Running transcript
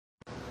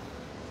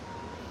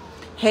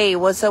Hey,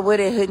 what's up with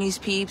it, Hood News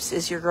peeps?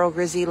 It's your girl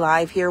Grizzy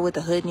live here with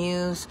the Hood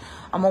News.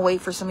 I'm gonna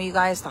wait for some of you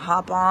guys to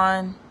hop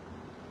on.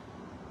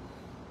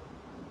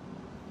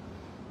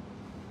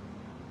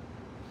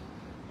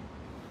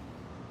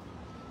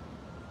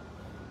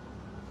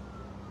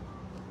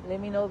 Let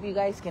me know if you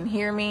guys can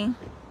hear me.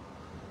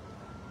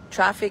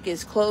 Traffic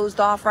is closed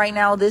off right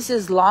now. This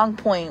is Long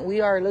Point. We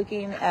are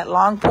looking at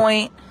Long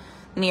Point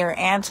near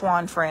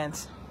Antoine,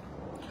 friends.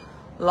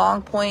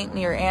 Long Point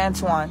near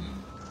Antoine.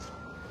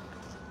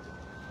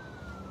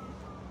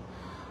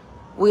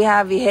 We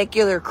have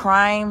vehicular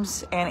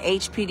crimes and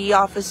HPD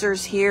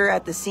officers here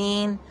at the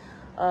scene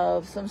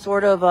of some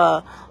sort of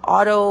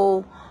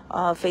auto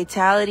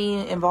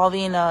fatality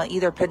involving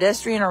either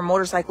pedestrian or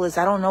motorcyclist.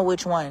 I don't know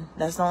which one.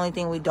 That's the only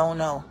thing we don't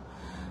know.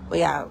 But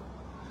yeah,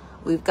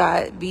 we've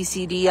got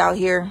VCD out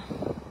here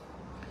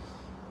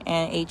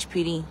and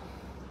HPD.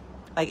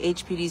 Like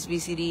HPD's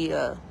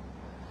VCD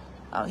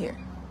out here.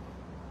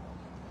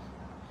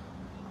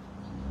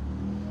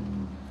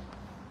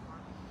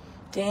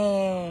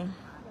 Dang.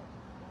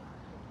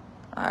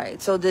 All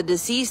right, so the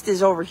deceased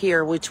is over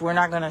here, which we're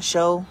not going to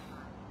show.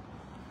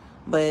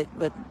 But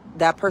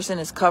that person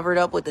is covered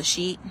up with a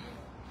sheet.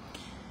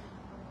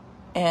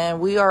 And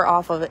we are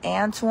off of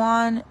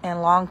Antoine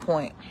and Long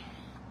Point.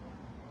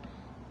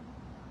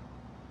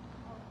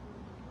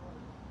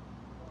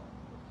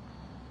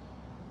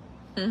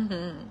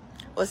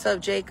 What's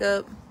up,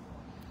 Jacob?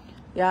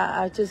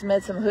 Yeah, I just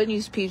met some Hood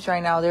News peeps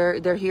right now.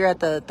 They're here at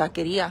the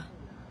taqueria.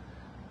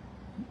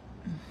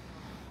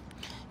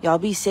 Y'all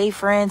be safe,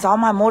 friends. All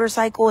my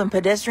motorcycle and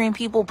pedestrian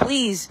people,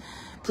 please,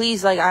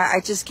 like,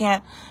 I just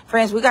can't.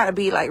 Friends, we got to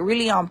be, like,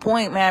 really on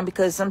point, man,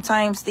 because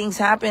sometimes things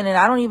happen, and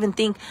I don't even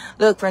think,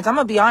 look, friends, I'm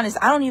going to be honest,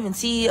 I don't even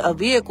see a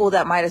vehicle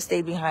that might have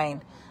stayed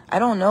behind. I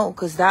don't know,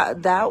 because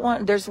that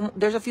one, there's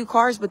a few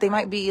cars, but they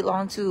might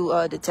belong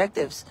to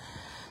detectives.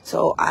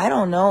 So, I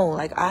don't know.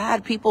 Like, I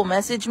had people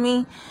message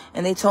me,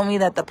 and they told me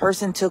that the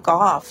person took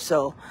off.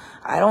 So,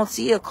 I don't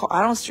see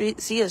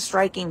a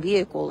striking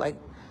vehicle, like,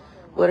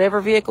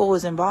 whatever vehicle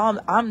was involved,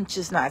 I'm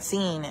just not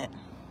seeing it.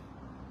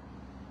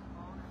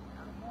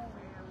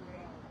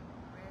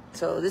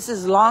 So this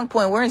is Long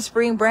Point. We're in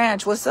Spring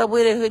Branch. What's up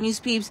with it, Hood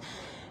News peeps?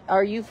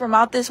 Are you from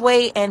out this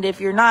way? And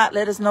if you're not,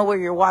 let us know where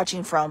you're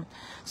watching from.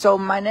 So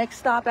my next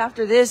stop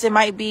after this, it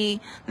might be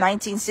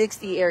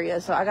 1960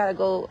 area. So I got to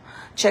go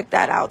check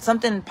that out.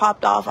 Something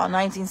popped off on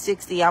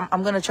 1960.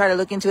 I'm going to try to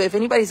look into it. If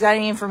anybody's got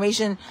any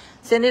information,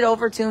 send it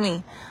over to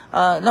me.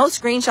 No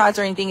screenshots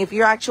or anything. If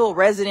you're actual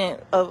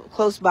resident of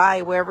close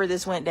by, wherever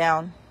this went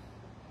down.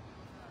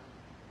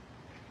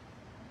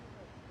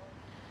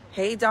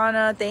 Hey,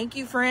 Donna. Thank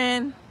you,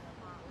 friend.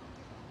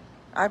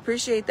 I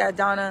appreciate that,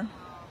 Donna.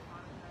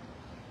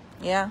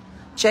 Yeah.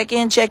 Check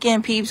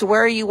in, peeps.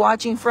 Where are you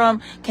watching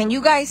from? Can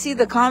you guys see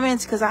the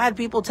comments? Because I had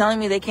people telling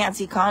me they can't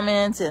see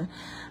comments, and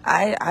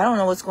I don't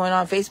know what's going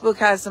on. Facebook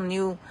has some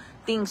new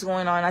things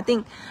going on. I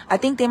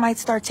think they might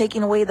start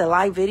taking away the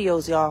live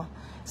videos, y'all.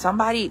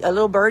 A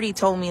little birdie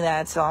told me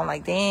that, so I'm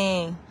like,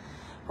 dang,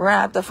 we're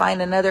gonna have to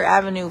find another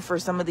avenue for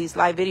some of these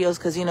live videos,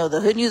 because you know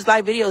the Hood News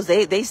live videos,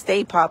 they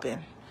stay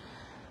popping.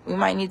 We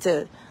might need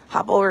to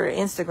hop over to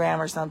Instagram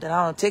or something.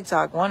 I don't know,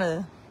 TikTok, one of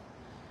the.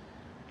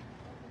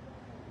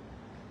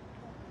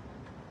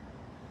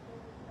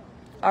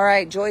 All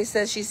right, Joy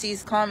says she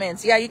sees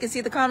comments. Yeah, you can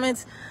see the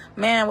comments.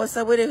 Man, what's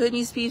up with it, Hood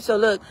News peeps? So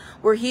look,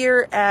 we're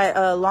here at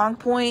Long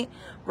Point,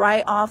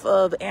 right off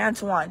of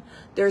Antoine.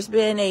 There's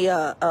been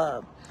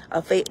a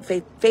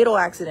fatal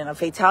accident, a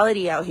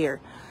fatality out here.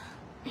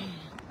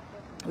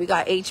 We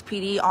got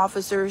HPD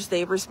officers.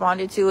 They've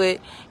responded to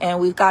it. And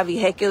we've got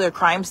vehicular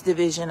crimes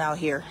division out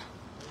here.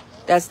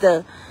 That's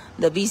the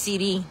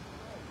VCD.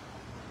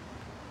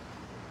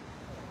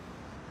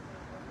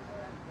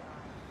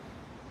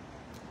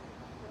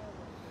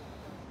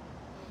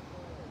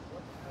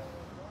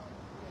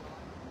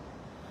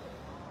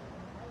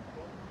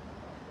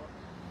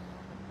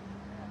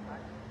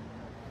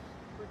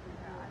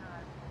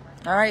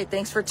 All right,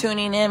 thanks for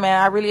tuning in,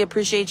 man. I really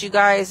appreciate you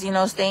guys,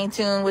 staying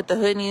tuned with the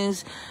Hood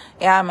News.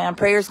 Yeah, man,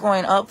 prayers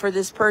going up for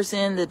this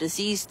person, the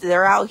deceased.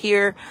 They're out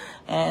here,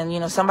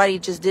 and, somebody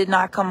just did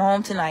not come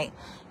home tonight.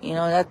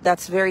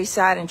 That's very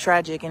sad and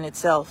tragic in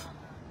itself.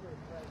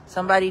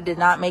 Somebody did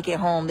not make it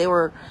home. They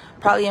were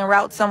probably en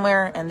route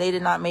somewhere, and they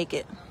did not make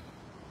it.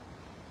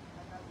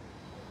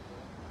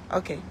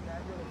 Okay.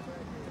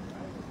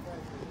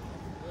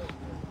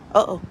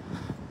 Uh-oh.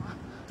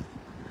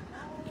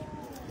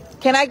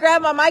 Can I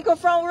grab my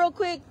microphone real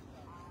quick?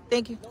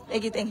 Thank you.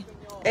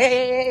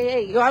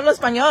 Hey. Yo hablo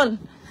español.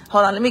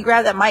 Hold on, let me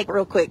grab that mic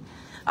real quick.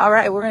 All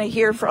right, we're gonna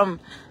hear from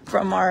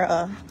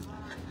our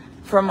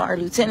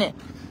lieutenant.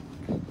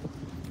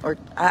 Or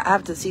I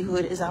have to see who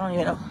it is. I don't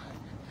even know.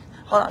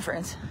 Hold on,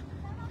 friends.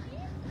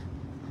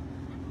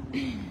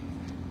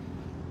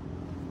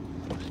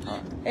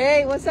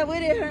 Hey, what's up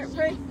with it,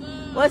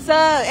 friend? What's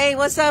up? Hey,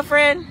 what's up,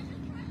 friend?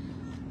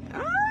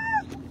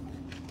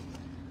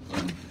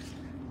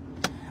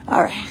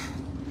 All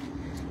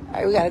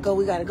right, we gotta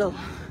go.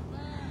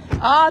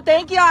 Oh,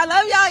 thank y'all. I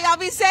love y'all. Y'all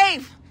be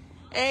safe.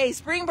 Hey,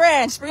 Spring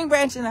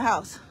Branch in the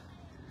house.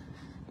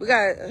 We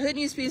got a hood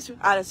news piece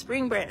out of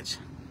Spring Branch.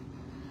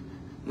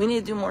 We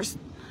need to do more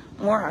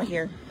out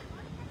here.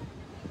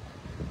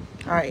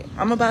 All right,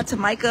 I'm about to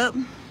mic up.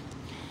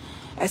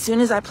 As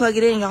soon as I plug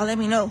it in, y'all let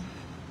me know.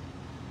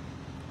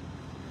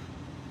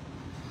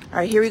 All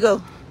right, here we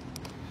go.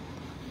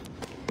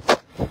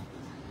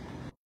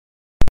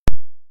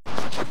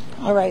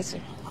 All right,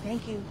 sir.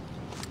 Thank you.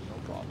 No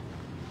problem.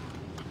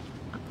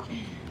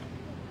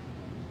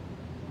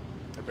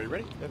 Everybody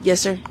ready? Yep. Yes,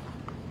 sir.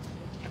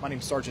 My name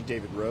is Sergeant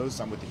David Rose.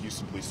 I'm with the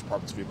Houston Police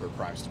Department's Vehicular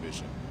Crimes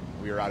Division.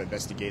 We are out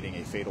investigating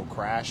a fatal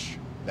crash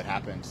that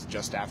happened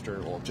just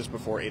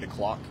before 8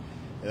 o'clock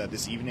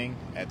this evening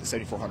at the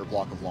 7400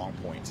 block of Long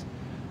Point.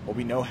 What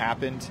we know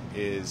happened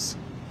is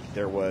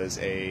there was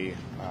a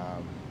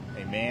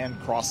man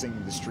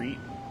crossing the street,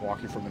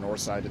 walking from the north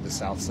side to the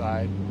south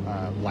side,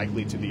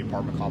 likely to the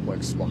apartment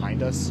complex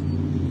behind us.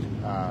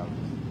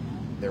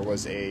 There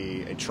was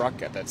a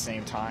truck at that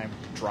same time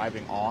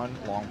driving on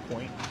Long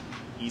Point,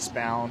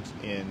 eastbound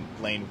in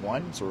lane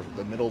 1, sort of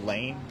the middle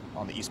lane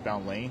on the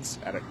eastbound lanes,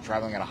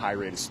 traveling at a high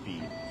rate of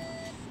speed.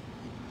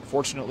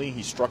 Fortunately,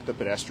 he struck the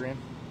pedestrian,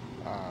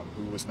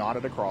 who was not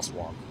at a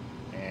crosswalk,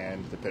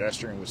 and the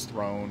pedestrian was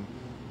thrown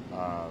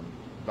about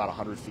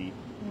 100 feet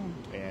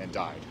and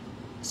died.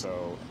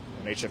 So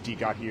an HFT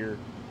got here,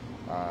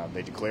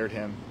 they declared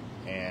him,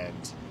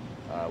 and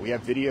we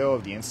have video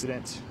of the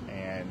incident,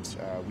 and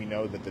we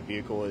know that the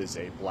vehicle is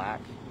a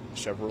black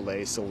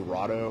Chevrolet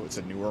Silverado. It's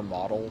a newer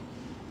model,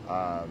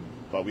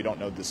 but we don't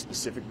know the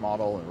specific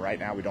model, and right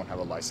now we don't have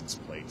a license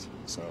plate.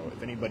 So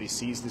if anybody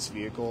sees this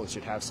vehicle, it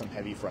should have some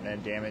heavy front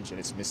end damage, and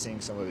it's missing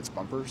some of its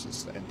bumpers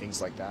and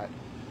things like that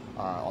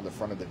on the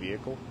front of the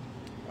vehicle.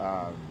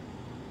 I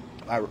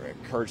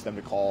encourage them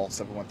to call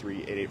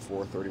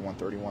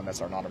 713-884-3131.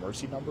 That's our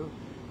non-emergency number,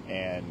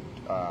 and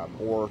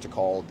or to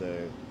call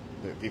the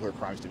Vehicular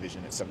Crimes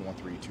Division at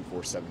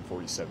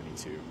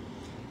 713-247-4072.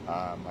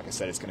 Like I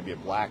said, it's going to be a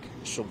black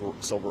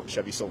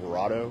Chevy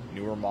Silverado,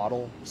 newer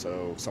model,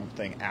 so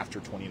something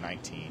after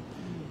 2019.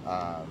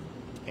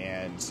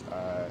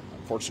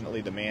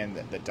 Unfortunately, the man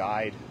that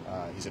died,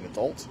 he's an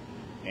adult,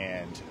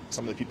 and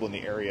some of the people in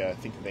the area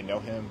think that they know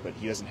him, but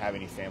he doesn't have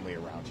any family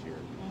around here.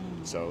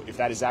 So if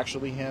that is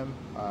actually him,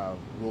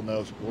 we'll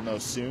know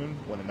soon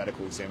when the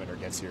medical examiner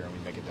gets here and we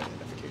make an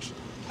identification.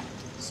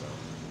 So.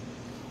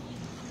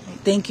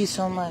 Thank you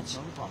so much.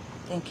 No problem.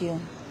 Thank you.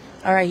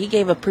 All right, he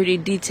gave a pretty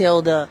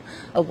detailed of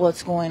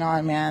what's going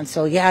on, man.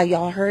 So yeah,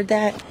 y'all heard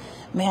that?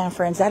 Man,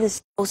 friends, that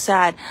is so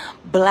sad.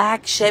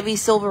 Black Chevy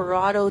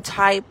Silverado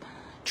type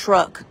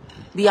truck.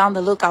 Be on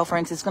the lookout,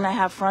 friends. It's going to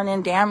have front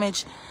end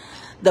damage.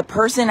 The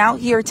person out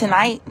here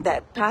tonight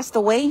that passed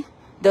away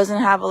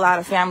doesn't have a lot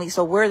of family,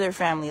 so we're their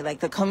family.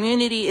 Like, the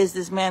community is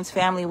this man's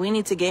family. We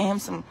need to get him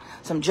some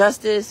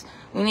justice.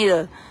 We need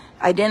to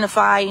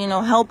identify,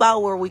 help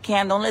out where we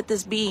can. Don't let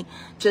this be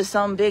just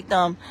some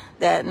victim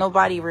that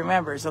nobody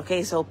remembers,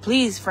 okay? So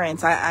please,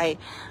 friends,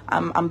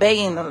 I'm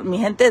begging, mi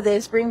gente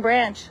de Spring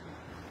Branch.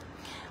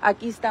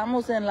 Aquí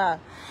estamos en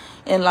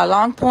la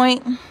Long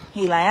Point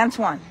y la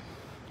Antoine.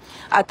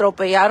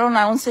 Atropellaron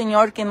a un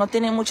señor que no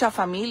tiene mucha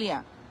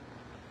familia.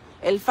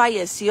 Él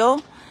falleció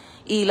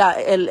y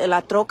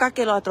la troca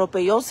que lo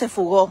atropelló se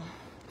fugó.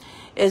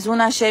 Es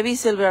una Chevy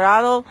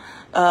Silverado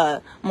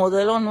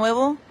modelo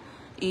nuevo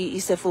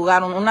y se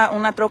fugaron.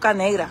 Una troca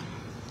negra.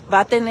 Va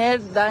a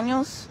tener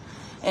daños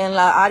en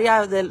la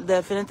área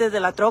de frente de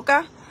la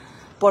troca.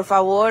 Por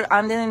favor,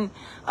 anden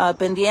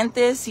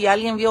pendientes. Si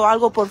alguien vio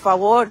algo, por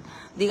favor,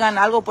 digan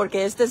algo,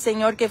 porque este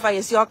señor que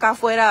falleció acá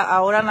afuera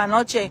ahora en la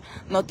noche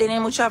no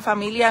tiene mucha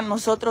familia.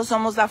 Nosotros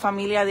somos la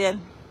familia de él.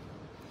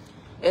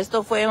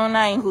 Esto fue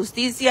una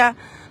injusticia.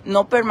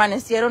 No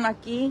permanecieron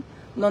aquí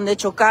donde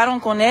chocaron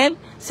con él.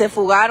 Se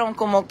fugaron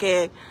como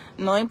que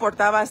no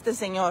importaba a este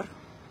señor.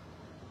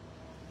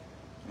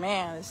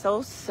 Man, it's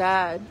so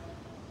sad.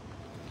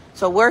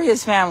 So we're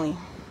his family.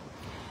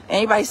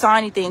 Anybody saw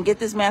anything, get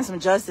this man some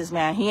justice,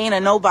 man. He ain't a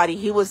nobody.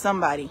 He was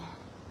somebody.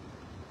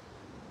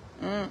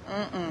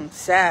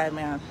 Sad,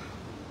 man.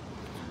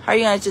 How are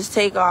you going to just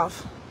take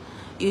off?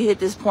 You hit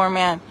this poor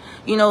man.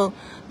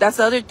 That's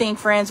the other thing,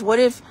 friends. What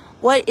if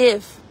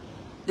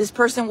this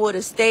person would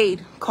have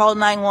stayed, called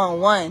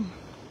 911,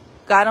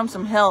 got him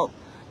some help,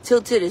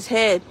 tilted his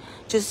head,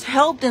 just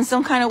helped in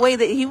some kind of way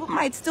that he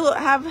might still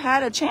have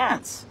had a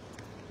chance?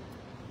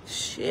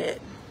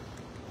 Shit.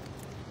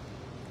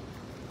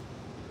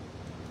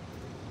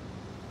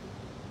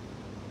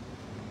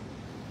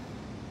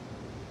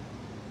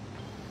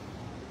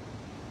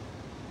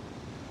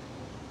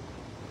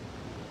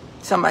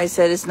 Somebody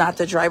said it's not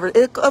the driver.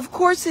 Of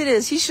course it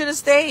is. He should have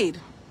stayed.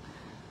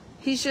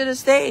 He should have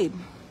stayed.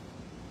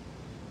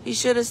 He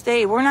should have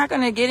stayed. We're not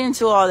going to get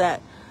into all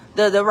that.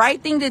 The right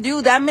thing to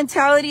do, that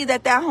mentality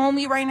that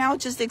homie right now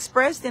just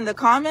expressed in the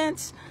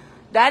comments,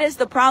 that is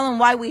the problem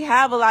why we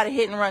have a lot of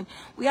hit and run.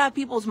 We have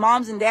people's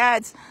moms and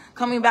dads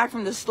coming back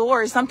from the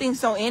store, something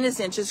so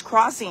innocent, just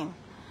crossing.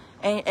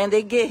 And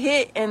they get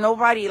hit and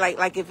nobody,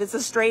 like if it's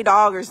a stray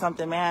dog or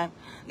something, man.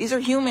 These are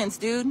humans,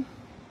 dude.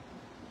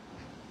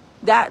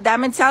 That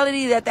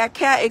mentality that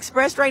cat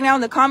expressed right now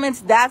in the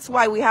comments, that's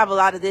why we have a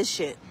lot of this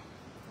shit.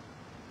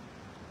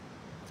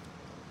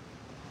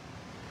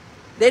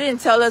 They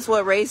didn't tell us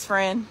what race,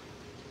 friend.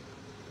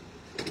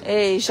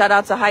 Hey, shout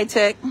out to High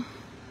Tech.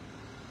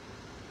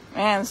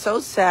 Man, so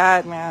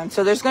sad, man.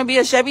 So there's going to be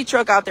a Chevy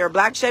truck out there, a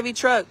black Chevy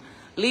truck,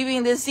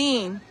 leaving this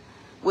scene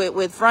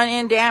with front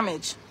end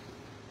damage.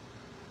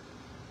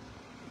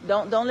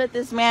 Don't let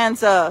this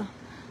man's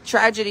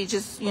tragedy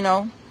just, you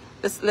know,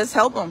 let's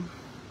help him.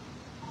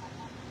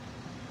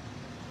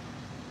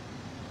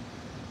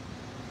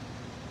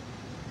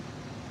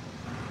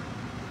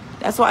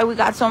 That's why we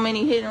got so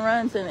many hit and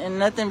runs and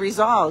nothing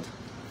resolved.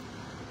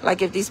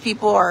 Like if these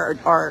people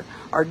are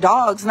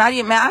dogs, not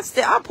even, man,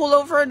 I pull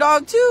over a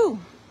dog too.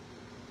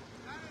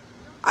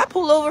 I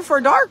pulled over for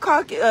a dog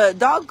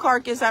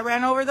carcass I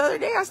ran over the other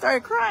day. I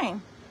started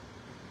crying.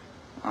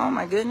 Oh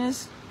my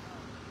goodness.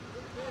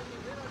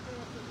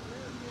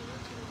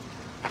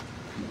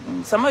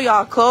 Some of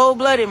y'all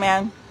cold-blooded,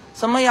 man.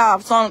 Some of y'all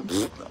some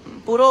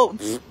puro.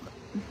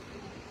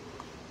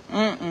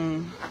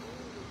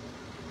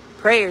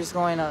 Prayers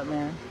going up,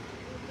 man.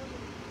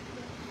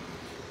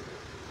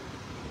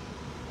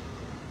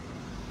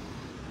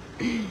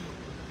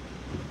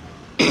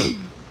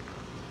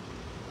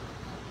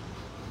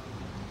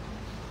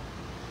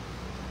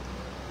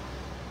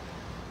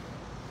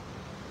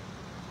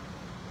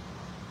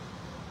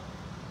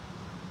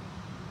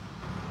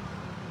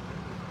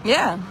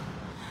 Yeah.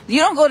 You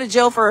don't go to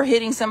jail for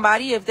hitting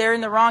somebody if they're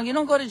in the wrong. You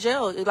don't go to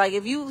jail. Like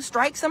if you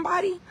strike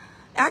somebody,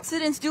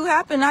 accidents do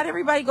happen. Not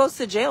everybody goes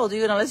to jail,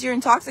 dude, unless you're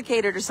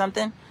intoxicated or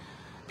something.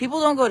 People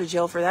don't go to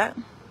jail for that.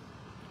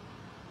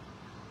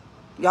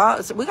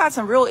 Y'all, we got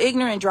some real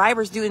ignorant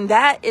drivers, dude, and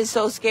that is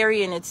so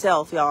scary in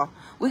itself, y'all.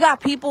 We got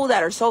people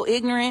that are so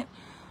ignorant,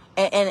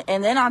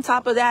 and then on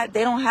top of that,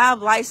 they don't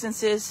have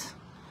licenses.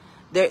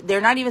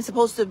 They're not even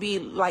supposed to be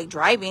like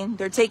driving.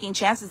 They're taking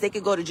chances. They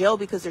could go to jail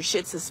because their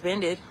shit's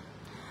suspended.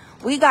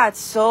 We got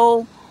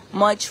so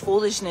much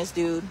foolishness,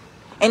 dude.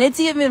 And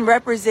it's even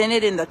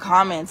represented in the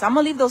comments. I'm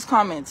going to leave those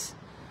comments.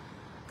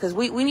 Because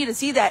we need to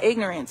see that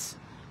ignorance.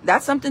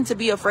 That's something to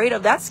be afraid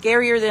of. That's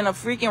scarier than a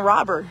freaking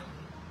robber.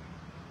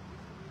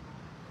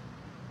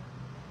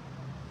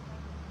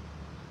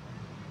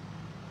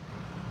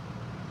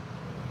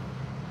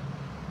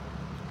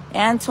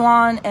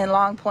 Antoine and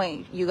Long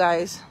Point, you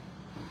guys.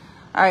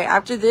 All right,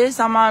 after this,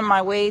 I'm on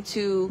my way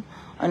to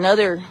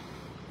another.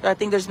 I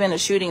think there's been a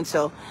shooting,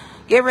 so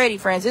get ready,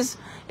 friends.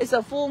 It's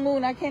a full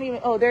moon. I can't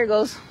even. Oh, there it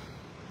goes.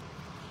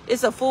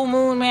 It's a full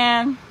moon,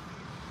 man.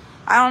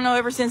 I don't know.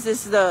 Ever since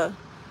this is the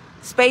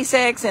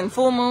SpaceX and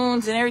full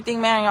moons and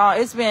everything, man,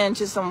 y'all, it's been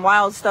just some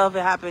wild stuff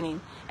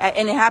happening,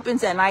 and it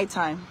happens at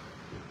nighttime.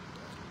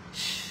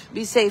 Shh.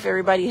 Be safe,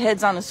 everybody.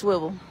 Heads on a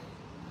swivel.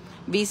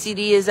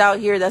 BCD is out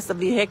here. That's the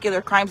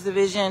Vehicular Crimes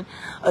Division.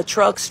 A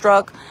truck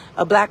struck,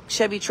 a black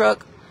Chevy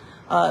truck,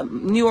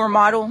 newer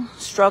model,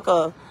 struck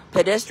a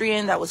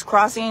pedestrian that was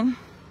crossing.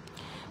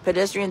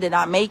 Pedestrian did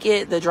not make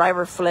it. The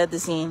driver fled the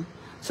scene.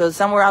 So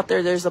somewhere out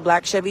there, there's a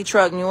black Chevy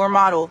truck, newer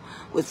model,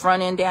 with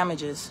front end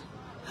damages.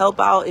 Help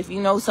out. If you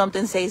know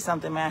something, say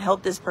something, man.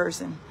 Help this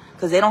person,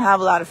 because they don't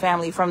have a lot of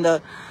family. From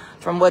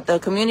what the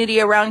community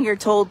around here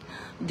told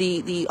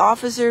the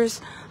officers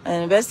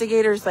and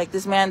investigators, like,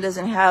 this man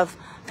doesn't have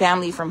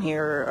family from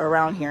here or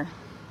around here.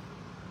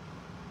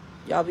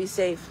 Y'all be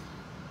safe.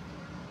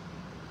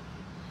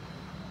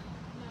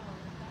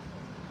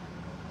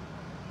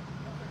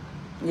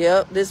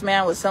 Yep, this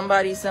man was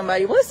somebody.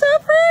 What's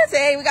up, friends?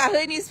 Hey, we got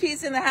Hood News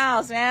Peace in the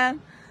house,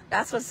 man.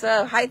 That's what's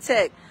up. High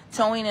Tech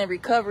towing and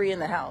recovery in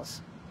the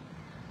house.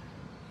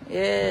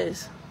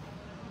 Yes.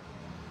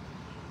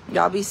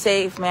 Y'all be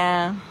safe,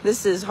 man.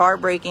 This is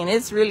heartbreaking.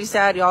 It's really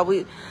sad, y'all.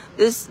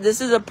 This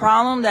is a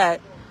problem that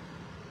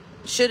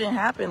shouldn't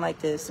happen like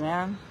this,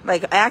 man.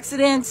 Like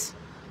accidents,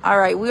 all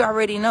right, we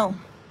already know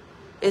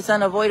it's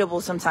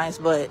unavoidable sometimes,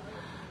 but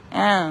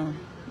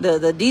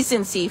the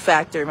decency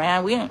factor,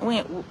 man, we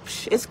ain't,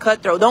 it's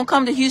cutthroat. Don't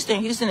come to Houston.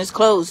 Houston is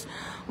closed.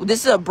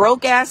 This is a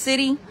broke ass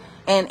city,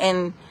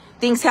 and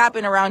things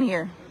happen around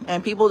here,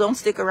 and people don't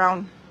stick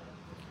around.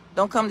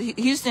 Don't come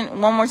to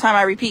Houston. One more time,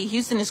 I repeat,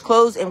 Houston is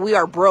closed, and we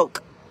are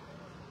broke.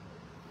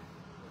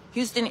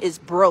 Houston is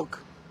broke.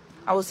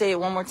 I will say it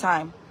one more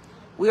time.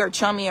 We are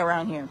chummy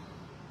around here.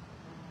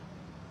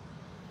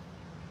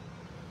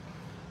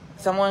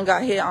 Someone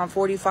got hit on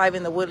 45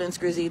 in the Woodlands,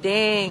 Grizzy.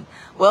 Dang.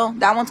 Well,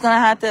 that one's gonna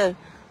have to.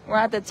 We're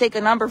gonna have to take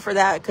a number for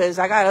that, because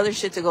I got other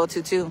shit to go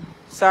to too.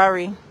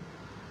 Sorry.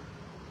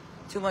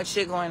 Too much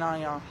shit going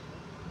on, y'all.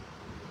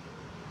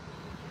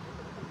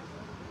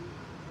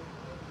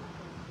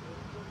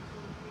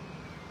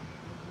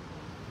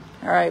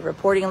 All right,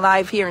 reporting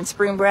live here in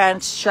Spring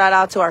Branch. Shout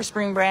out to our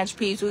Spring Branch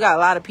peeps. We got a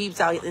lot of peeps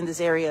out in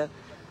this area.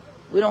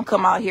 We don't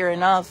come out here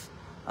enough.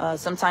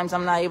 Sometimes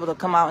I'm not able to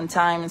come out in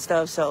time and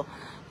stuff, so,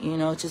 you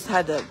know, just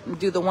had to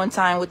do the one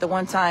time with the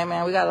one time,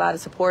 man. We got a lot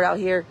of support out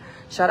here.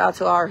 Shout out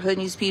to our Hood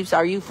News peeps.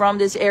 Are you from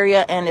this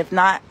area? And if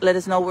not, let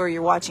us know where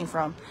you're watching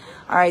from.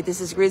 All right, this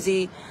is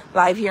Grizzy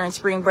live here in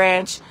Spring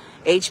Branch.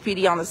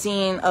 HPD on the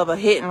scene of a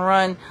hit and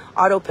run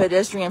auto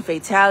pedestrian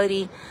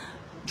fatality.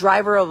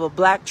 Driver of a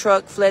black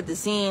truck fled the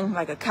scene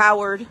like a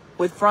coward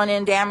with front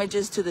end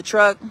damages to the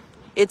truck.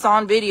 It's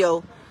on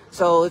video.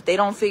 So if they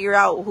don't figure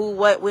out who,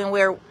 what, when,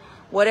 where,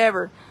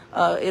 whatever,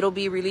 it'll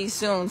be released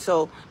soon.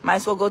 So might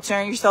as well go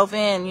turn yourself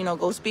in, you know,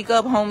 go speak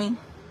up, homie.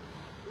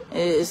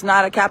 It's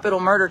not a capital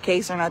murder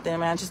case or nothing,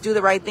 man. Just do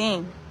the right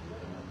thing.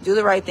 Do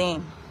the right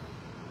thing.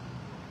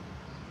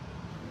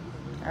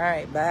 All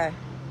right, bye.